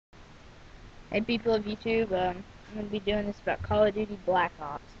Hey people of YouTube, I'm going to be doing this about Call of Duty Black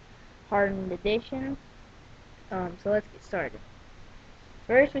Ops Hardened Edition. So let's get started.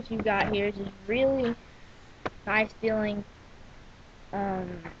 First, what you've got here is this really nice feeling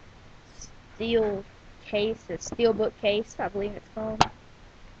steel case, a steel book case, I believe it's called.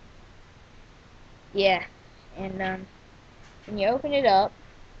 Yeah, and when you open it up,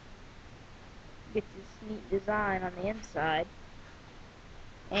 you get this neat design on the inside.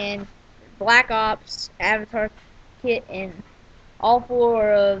 And Black Ops avatar kit and all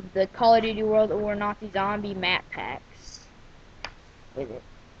 4 of the Call of Duty World War Nazi Zombie map packs with it.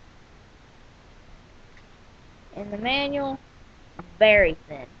 And the manual, very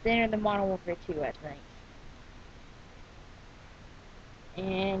thin. Thinner than Modern Warfare 2, I think.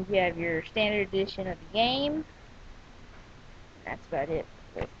 And you have your standard edition of the game. That's about it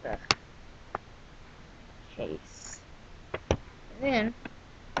with the case. And then,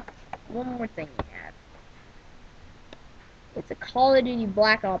 one more thing you have. It's a Call of Duty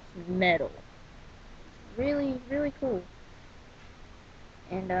Black Ops medal. It's really, really cool.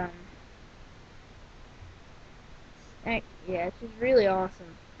 And, yeah, it's just really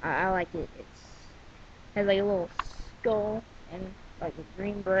awesome. I like it. It's has like a little skull and like a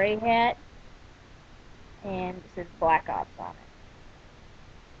green beret hat, and it says Black Ops on it.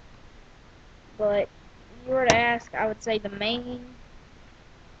 But if you were to ask, I would say the main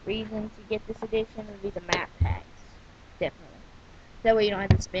reason to get this edition would be the map packs, definitely. That way you don't have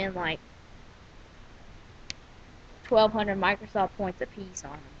to spend like 1,200 Microsoft points a piece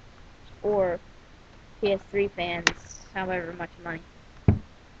on them, or PS3 fans, however much money.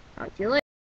 Talk to you later.